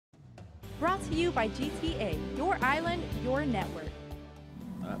Brought to you by GTA, your island, your network.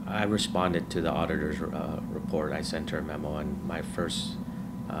 I responded to the auditor's report. I sent her a memo, and my first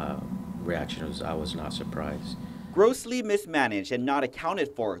reaction was I was not surprised. Grossly mismanaged and not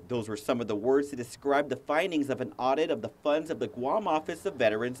accounted for. Those were some of the words to describe the findings of an audit of the funds of the Guam Office of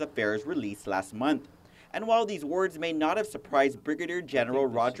Veterans Affairs released last month. And while these words may not have surprised Brigadier General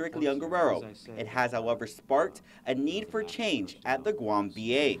Roderick Leon-Guerrero, it has, however, sparked a need for change at the Guam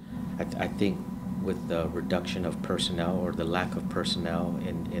VA. I think with the reduction of personnel or the lack of personnel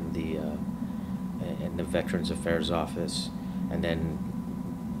in the Veterans Affairs Office, and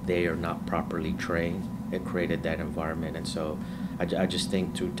then they are not properly trained, it created that environment. And so I just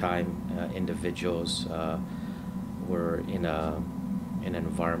think through time, individuals were in an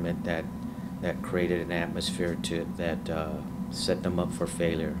environment that created an atmosphere that set them up for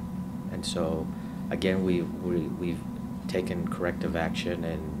failure. And so again, we've taken corrective action,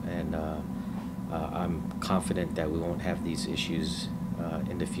 and I'm confident that we won't have these issues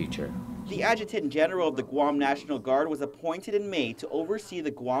in the future. The Adjutant General of the Guam National Guard was appointed in May to oversee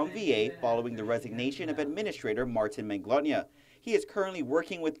the Guam VA following the resignation of Administrator Martin Manglotnia. He is currently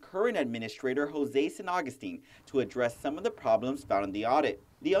working with current Administrator Jose San Agustin to address some of the problems found in the audit.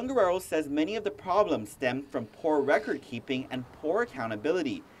 Leon-Guerrero says many of the problems stemmed from poor record keeping and poor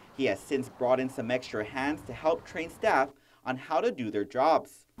accountability. He has since brought in some extra hands to help train staff on how to do their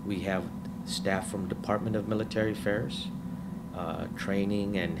jobs. We have staff from Department of Military Affairs,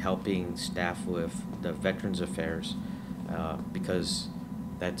 training and helping staff with the Veterans Affairs, because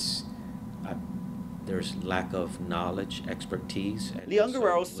there's lack of knowledge, expertise.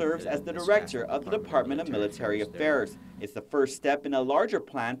 Leon-Guerrero serves as the director of the Department of Military Affairs. It's the first step in a larger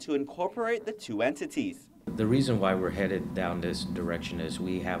plan to incorporate the two entities. The reason why we're headed down this direction is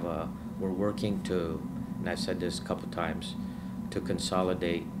we're working to, and I've said this a couple times, to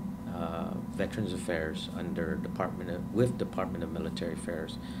consolidate Veterans Affairs under Department of Military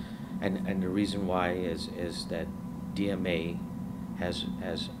Affairs, and the reason why is that DMA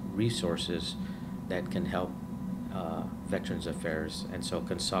has resources that can help Veterans Affairs, and so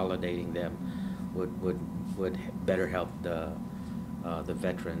consolidating them would better help the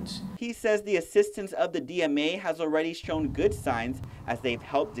veterans. He says the assistance of the DMA has already shown good signs as they've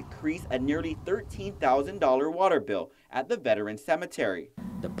helped decrease a nearly $13,000 water bill at the Veteran Cemetery.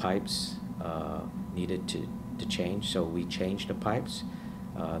 The pipes needed to change, so we changed the pipes.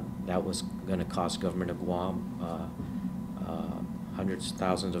 That was going to cost government of Guam hundreds of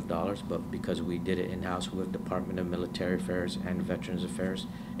thousands of dollars, but because we did it in-house with Department of Military Affairs and Veterans Affairs,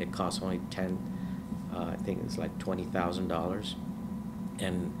 it cost only I think it's like $20,000.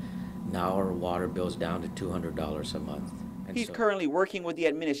 And now our water bill's down to $200 a month. He's currently working with the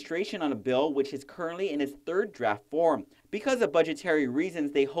administration on a bill which is currently in its third draft form. Because of budgetary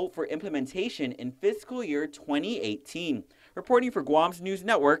reasons, they hope for implementation in fiscal year 2018. Reporting for Guam's News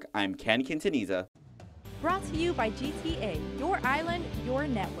Network, I'm Ken Quintanilla. Brought to you by GTA, your island, your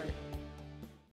network.